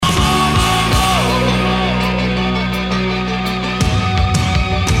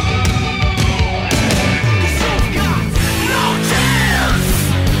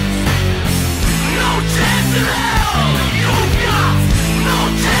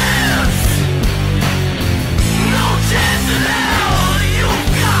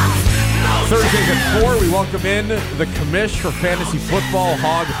4, we welcome in the commish for fantasy football,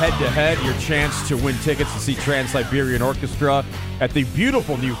 HOG head-to-head, your chance to win tickets to see Trans-Siberian Orchestra at the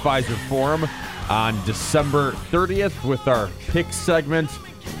beautiful new Pfizer Forum on December 30th with our pick segment,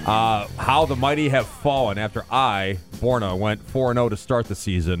 how the mighty have fallen after I, Borna, went 4-0 to start the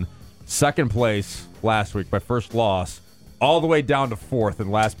season. Second place last week, my first loss, all the way down to fourth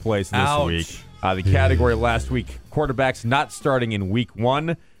in last place this week. The category last week, quarterbacks not starting in week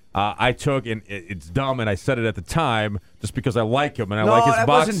 1. I took, and it's dumb, and I said it at the time, just because I like him and I like his that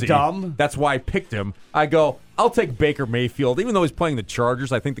moxie. wasn't dumb. That's why I picked him. I go, I'll take Baker Mayfield, even though he's playing the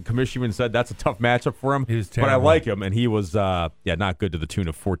Chargers. I think the commissioner said that's a tough matchup for him. He was but I terrible. like him, and he was, not good to the tune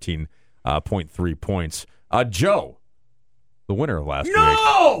of 14.3 points. Joe, the winner of last week.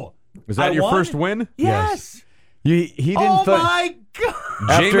 No! Was that your won? first win? Yes. He didn't. My God.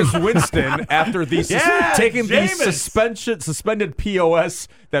 Jameis Winston, after the taking Jameis. the suspended POS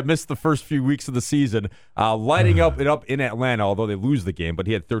that missed the first few weeks of the season, lighting up in Atlanta, although they lose the game, but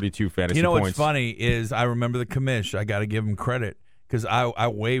he had 32 fantasy You know points. what's funny is I remember the commish. I got to give him credit because I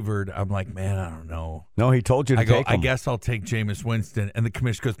wavered. I'm like, man, I don't know. No, he told you to I go, take him. I guess I'll take Jameis Winston. And the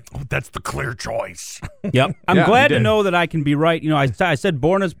commish goes, oh, that's the clear choice. Yep. I'm Yeah, glad you to did. know that I can be right. You know, I said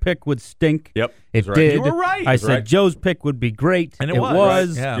Borna's pick would stink. Yep, It that's right. did. You were right. I That's said right. Joe's pick would be great. And it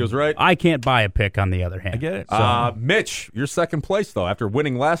was. Right. Yeah. He was right. I can't buy a pick on the other hand. I get it. Mitch, you're second place, though, after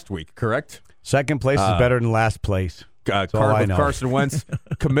winning last week, correct? Second place is better than last place. That's all I With know. Carson Wentz,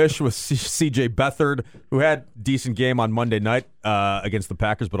 commish with C.J. Beathard, who had a decent game on Monday night against the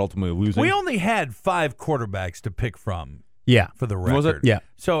Packers, but ultimately losing. We only had 5 quarterbacks to pick from Yeah. for the record. Was it? Yeah.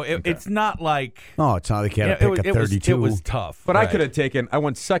 So it's not like No, it's not like you had Yeah, to pick a it was- 32. It was tough. But I Right. could have taken. I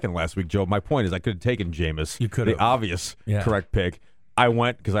went second last week, Joe. My point is, I could have taken Jameis. You could have. The obvious Yeah. correct pick. I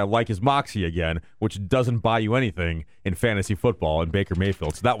went because I like his moxie again, which doesn't buy you anything in fantasy football and Baker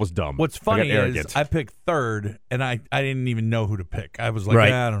Mayfield. So that was dumb. What's I got funny arrogant. is I picked third, and I didn't even know who to pick. I was like,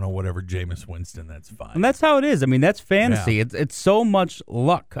 Right. I don't know, whatever, Jameis Winston, that's fine. And that's how it is. I mean, that's fantasy. Yeah. It's so much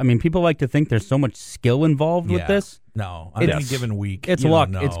luck. I mean, people like to think there's so much skill involved with Yeah. this. No, on It's- any given week. It's you don't luck.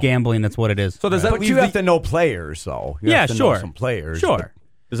 know. It's gambling. That's what it is. So does that But leave you the, have to know players, though. You Yeah, have to sure. know some players. Sure.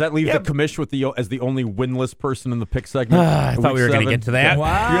 does that leave the commish with as the only winless person in the pick segment? I in thought we week were going to 7? get to that.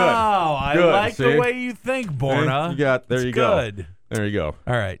 Wow, I Good. like See? the way you think, Borna. You got there. It's you go. good. There you go.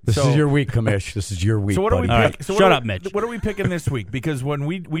 All right. This so, is your week, Commish. This is your week, So what are we buddy. All pick, right. so Shut what up, are, Mitch. What are we picking this week? Because when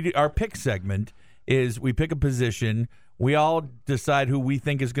we our pick segment is we pick a position, we all decide who we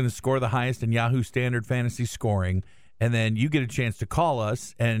think is going to score the highest in Yahoo Standard Fantasy Scoring, and then you get a chance to call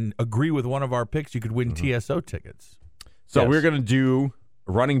us and agree with one of our picks. You could win TSO tickets. So Yes. we're going to do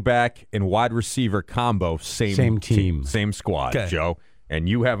running back and wide receiver combo, same team. same squad, Okay. Joe. And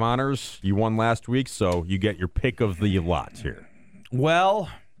you have honors. You won last week, so you get your pick of the lot here. Well,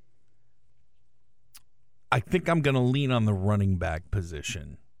 I think I'm going to lean on the running back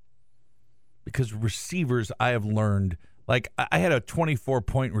position because receivers, I have learned, like I had a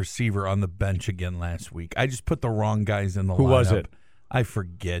 24-point receiver on the bench again last week. I just put the wrong guys in the lineup. Who was it? I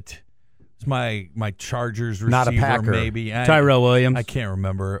forget. It's my Chargers receiver, Not a Packer. maybe. Tyrell Williams. I can't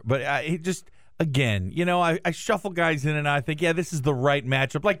remember. But it just, again, I shuffle guys in and I think, yeah, this is the right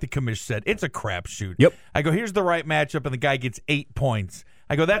matchup. Like the commish said, it's a crapshoot. Yep. I go, here's the right matchup, and the guy gets 8 points.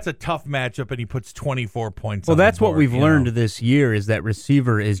 I go, that's a tough matchup, and he puts 24 points Well, on the that's what board, we've you learned know? this year is that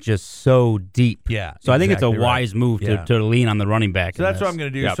receiver is just so deep. Yeah, So I think it's a exactly right. wise move Yeah. to lean on the running back. So in that's what this. I'm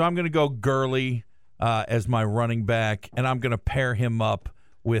going to do. Yep. So I'm going to go Gurley as my running back, and I'm going to pair him up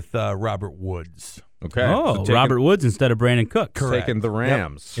with Robert Woods. Okay. Oh, So taking- Robert Woods instead of Brandon Cooks. Correct. taking the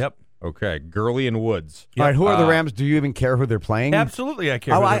Rams. Yep. Okay. Gurley and Woods. All right, who are the Rams? Do you even care who they're playing? Absolutely, I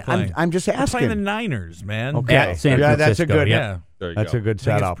care Oh, who they're playing. I'm just They're playing the asking. Niners, man. Okay. At San Yeah, that's a Francisco, good. Yeah. There you That's go. a good I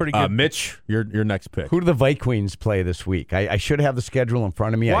think it's setup. pretty good. Mitch, your next pick. Who do the Vikings play this week? I should have the schedule in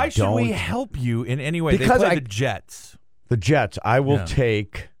front of me. Why I should don't. we help you in any way? Because they play I- the Jets. The Jets. I will Yeah.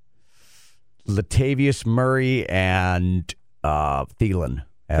 take Latavius Murray and Thielen.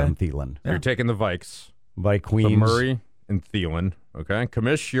 Adam Thielen. You're taking the Vikes. Vikings. So Murray and Thielen. Okay.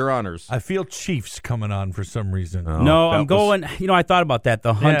 Commish, your honors. I feel Chiefs coming on for some reason. No, that I'm was- going. I thought about that.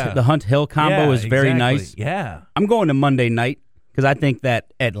 The Hunt Hill combo Yeah, is very exactly. nice. Yeah. I'm going to Monday night because I think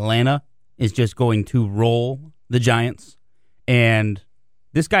that Atlanta is just going to roll the Giants. And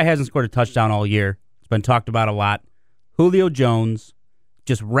this guy hasn't scored a touchdown all year. It's been talked about a lot. Julio Jones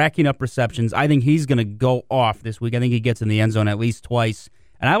just racking up receptions. I think he's going to go off this week. I think he gets in the end zone at least twice.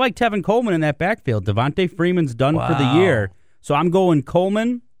 And I like Tevin Coleman in that backfield. Devontae Freeman's done for the Wow. year. So I'm going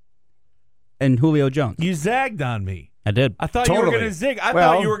Coleman and Julio Jones. You zagged on me. I did. I thought you were Totally. going to zig. I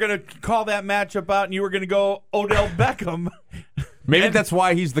Well- thought you were going to call that matchup out and you were going to go Odell Beckham. Maybe that's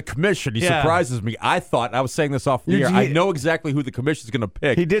why he's the commission. He surprises me. I was saying this off the air. I know exactly who the commission's going to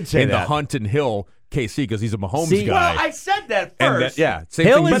pick. He did say in that. the Hunt and Hill KC because he's a Mahomes guy. Well, I said that And first. same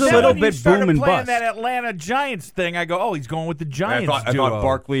Hill thing. is you a said. little when you bit started boom and playing bust. that Atlanta Giants thing, I go, oh, he's going with the I Giants thought duo.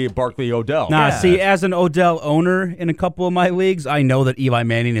 Barkley Odell. Nah, Yeah. see, as an Odell owner in a couple of my leagues, I know that Eli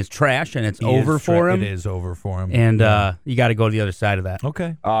Manning is trash and it's He over is for him. It is over for him. And you got to go to the other side of that.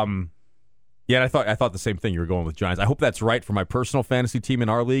 Okay. Yeah, and I thought the same thing. You were going with Giants. I hope that's right for my personal fantasy team in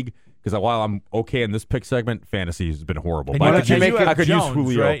our league because while I'm okay in this pick segment, fantasy has been horrible. And But you- I could and use- you have I could use Jones,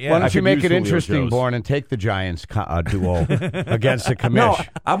 Julio. right? Yeah. Why I don't you could make use it Julio interesting, Jones. Born, and take the Giants duo against the commish? No,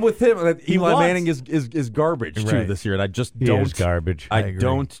 I'm with him. Eli wants- Manning is garbage too Right. this year, and I just He don't. is garbage. I agree.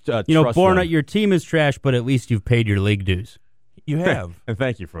 don't. You know, trust Born, them. your team is trash, but at least you've paid your league dues. You have. And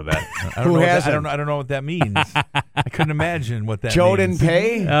thank you for that. I don't Who know what that- hasn't? I don't know what that means. I couldn't imagine what that Joe means. didn't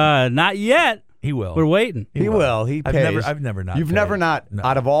pay. Not yet. He will. We're waiting. He will. He pays. I've never not. You've paid. never not. No.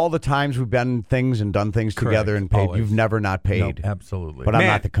 Out of all the times we've done things and done things together and paid, Always. you've never not paid. No, absolutely. But I'm Man,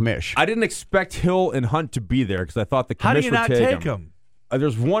 not the commish. I didn't expect Hill and Hunt to be there because I thought the How do commission you not would take him. him?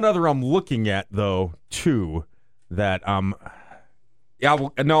 There's one other I'm looking at though too that I'm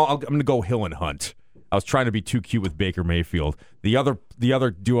going to go Hill and Hunt. I was trying to be too cute with Baker Mayfield. The other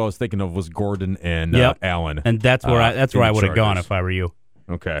duo I was thinking of was Gordon and Allen. And that's where I in the would have gone Chargers. if I were you.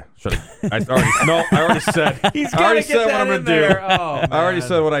 Okay. I already said. He's I got already to get said what that I'm in gonna do. there. Oh, I already man.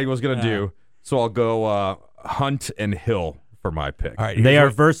 said what I was gonna do. So I'll go Hunt and Hill for my pick. All right. They here's are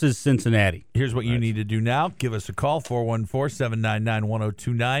what- versus Cincinnati. Here's what you need to do now. Give us a call,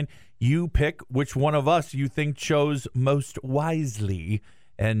 414-799-1029. You pick which one of us you think chose most wisely.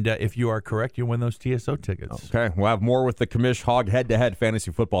 And if you are correct, you'll win those TSO tickets. Okay, we'll have more with the Commish Hog head-to-head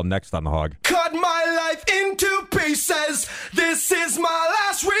fantasy football next on the Hog. Cut my life into pieces. This is my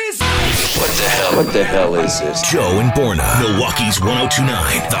last reason. What the hell is this? Joe and Borna, Milwaukee's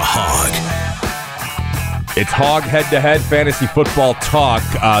 1029, The Hog. It's Hog head-to-head fantasy football talk.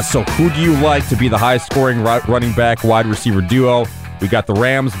 So who do you like to be the high-scoring running back wide receiver duo? We got the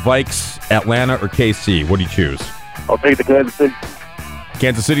Rams, Vikes, Atlanta, or KC. What do you choose? I'll take the Kansas City.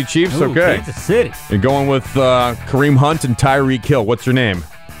 Kansas City Chiefs? Ooh, Okay. Kansas City. You're going with Kareem Hunt and Tyreek Hill. What's your name?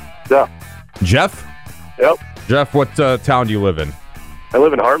 Yeah. Jeff? Yep. Jeff, what town do you live in? I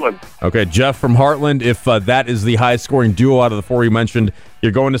live in Heartland. Okay, Jeff from Heartland. If that is the highest-scoring duo out of the four you mentioned,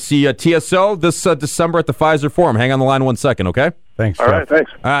 you're going to see TSO this December at the Pfizer Forum. Hang on the line 1 second, okay? Thanks, All Jeff. right,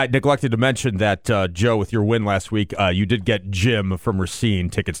 thanks. I neglected to mention that, Joe, with your win last week, you did get Jim from Racine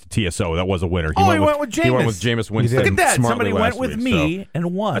tickets to TSO. That was a winner. He went with He went Jameis. with Jameis Winston. Look at that. smartly Somebody went last with week, me so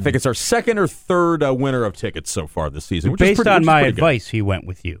and won. I think it's our second or third winner of tickets so far this season. Which is Based pretty- on which is my pretty good. advice, he went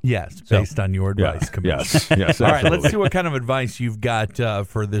with you. Yes, So- based on your advice. Yes, yes. All right, absolutely. let's see what kind of advice you've got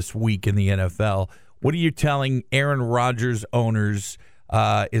for this week in the NFL. What are you telling Aaron Rodgers owners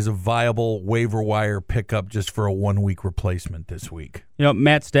is a viable waiver wire pickup just for a 1 week replacement this week? You know,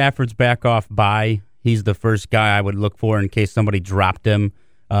 Matt Stafford's back off bye. He's the first guy I would look for in case somebody dropped him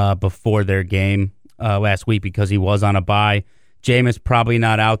before their game last week because he was on a bye. Jameis probably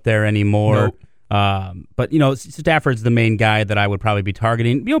not out there anymore. Nope. But, you know, Stafford's the main guy that I would probably be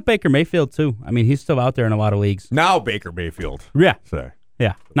targeting. You know, Baker Mayfield, too. I mean, he's still out there in a lot of leagues. Now Baker Mayfield. Yeah. So,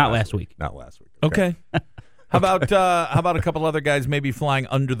 Yeah. Not last week. not last week. Okay. How about a couple other guys maybe flying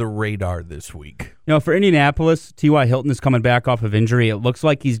under the radar this week? You know, for Indianapolis, T.Y. Hilton is coming back off of injury. It looks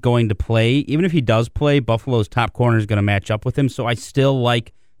like he's going to play. Even if he does play, Buffalo's top corner is going to match up with him. So I still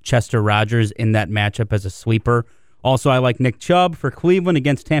like Chester Rogers in that matchup as a sleeper. Also, I like Nick Chubb for Cleveland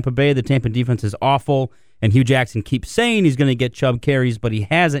against Tampa Bay. The Tampa defense is awful, and Hugh Jackson keeps saying he's going to get Chubb carries, but he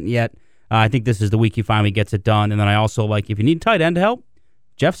hasn't yet. I think this is the week he finally gets it done. And then I also like, if you need tight end help,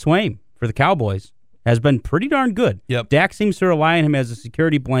 Jeff Swaim for the Cowboys has been pretty darn good. Yep. Dak seems to rely on him as a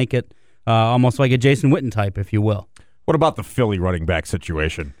security blanket, almost like a Jason Witten type, if you will. What about the Philly running back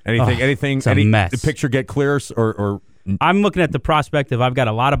situation? Anything? it's a mess. The picture get clear or I'm looking at the prospect of I've got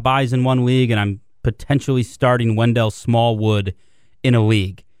a lot of buys in one league, and I'm potentially starting Wendell Smallwood in a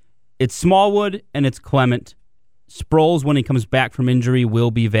league. It's Smallwood and it's Clement. Sproles, when he comes back from injury,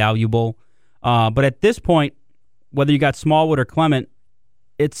 will be valuable. But at this point, whether you got Smallwood or Clement,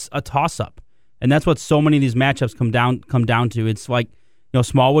 it's a toss-up. And that's what so many of these matchups come down to. It's like, you know,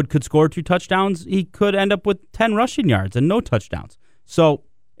 Smallwood could score 2 touchdowns. He could end up with 10 rushing yards and no touchdowns. So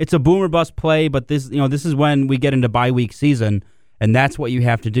it's a boom or bust play, but this is when we get into bye week season, and that's what you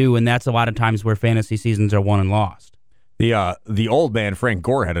have to do, and that's a lot of times where fantasy seasons are won and lost. the old man Frank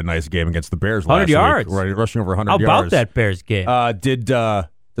Gore had a nice game against the Bears 100 last yards. week, right, rushing over 100 How yards. about that Bears game?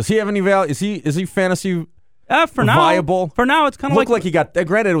 Does he have any value? Is he fantasy For now, viable? For now, it's kind of Looked like he got.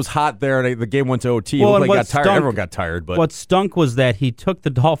 Granted, it was hot there, and the game went to OT. It looked like he got tired. Everyone got tired. But what stunk was that he took the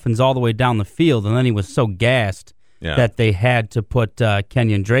Dolphins all the way down the field, and then he was so gassed that they had to put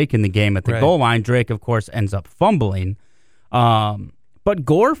Kenyon Drake in the game at the goal line. Drake, of course, ends up fumbling. But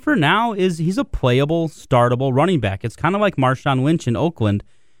Gore, for now, he's a playable, startable running back. It's kind of like Marshawn Lynch in Oakland.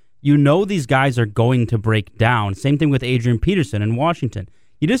 You know these guys are going to break down. Same thing with Adrian Peterson in Washington.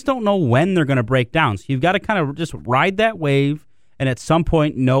 You just don't know when they're going to break down. So you've got to kind of just ride that wave and at some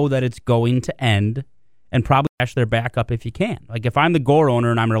point know that it's going to end and probably cash their backup if you can. Like if I'm the Gore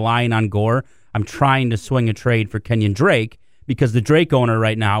owner and I'm relying on Gore, I'm trying to swing a trade for Kenyon Drake because the Drake owner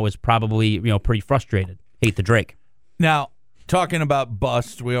right now is probably pretty frustrated. Hate the Drake. Now, talking about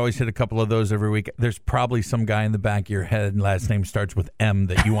busts, we always hit a couple of those every week. There's probably some guy in the back of your head and last name starts with M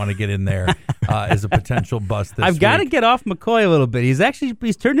that you want to get in there as a potential bust this I've got to week. get off McCoy a little bit. He's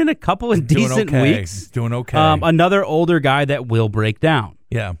turned in a couple of decent weeks. He's doing okay. Another older guy that will break down.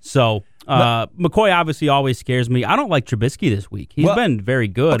 Yeah. So McCoy obviously always scares me. I don't like Trubisky this week. He's been very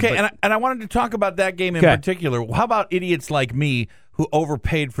good. Okay, and I wanted to talk about that game in particular. How about idiots like me who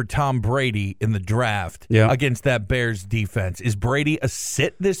overpaid for Tom Brady in the draft against that Bears defense? Is Brady a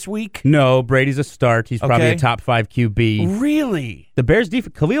sit this week? No, Brady's a start. He's probably a top 5 QB. Really? The Bears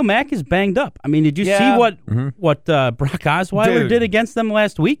defense, Khalil Mack is banged up. I mean, did you see what Brock Osweiler did against them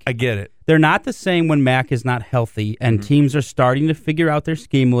last week? I get it. They're not the same when Mack is not healthy, and teams are starting to figure out their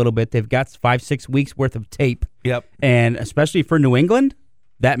scheme a little bit. They've got 5-6 weeks worth of tape. Yep. And especially for New England,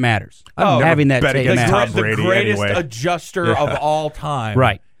 that matters. Having that tape matters. The greatest adjuster of all time.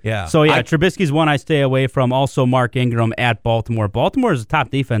 Right. Yeah. So, Trubisky's one I stay away from. Also, Mark Ingram at Baltimore. Baltimore is the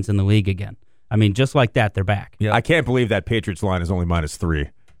top defense in the league again. I mean, just like that, they're back. Yeah. I can't believe that Patriots line is only -3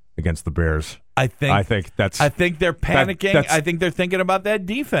 against the Bears. I think they're panicking. I think they're thinking about that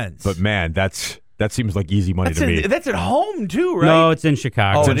defense. But man, that seems like easy money to me. That's at home too, right? No, it's in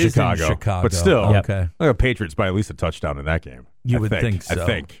Chicago. Oh, it is in Chicago. But still, okay. Like the Patriots by at least a touchdown in that game. You would think so. I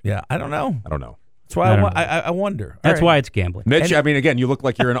think. Yeah, I don't know. That's why I wonder. That's why it's gambling. Mitch, I mean, again, you look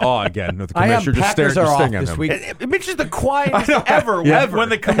like you're in awe again. The commissioner just staring at him. Mitch is the quietest ever when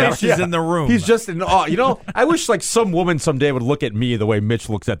the commissioner's in the room. He's just in awe. I wish like some woman someday would look at me the way Mitch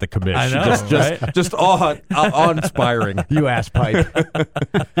looks at the commish. I know, just awe-inspiring. You ass pipe.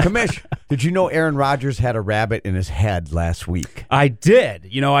 Commish, did you know Aaron Rodgers had a rabbit in his head last week? I did.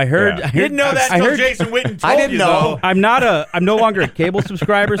 I heard. You didn't know that until Jason Witten told you, though. I'm no longer a cable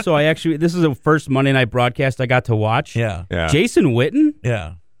subscriber, so this is the first Monday night broadcast I got to watch. Yeah. Jason Witten?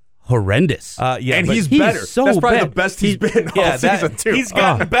 Yeah. Horrendous. And he's better. So That's probably bad. the best he's been all season, too. He's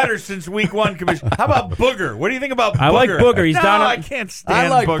gotten better since week 1, Commissioner. How about Booger? What do you think about Booger? I like Booger. He's down. I can't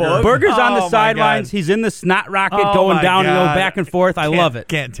stand Booger. Booger's on the sidelines. He's in the snot rocket going down back and forth. I love it.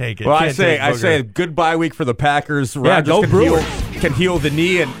 Can't take it. Well, I say good bye week for the Packers. Rodgers can heal the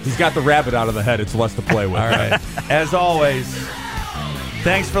knee, and he's got the rabbit out of the head. It's less to play with. All right. As always,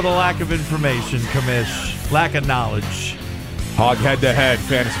 thanks for the lack of information, Commish. Lack of knowledge. Hog head-to-head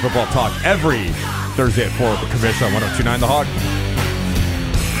fantasy football talk every Thursday at 4 with the Commission on 102.9 The Hog.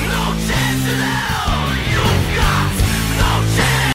 No chance of that.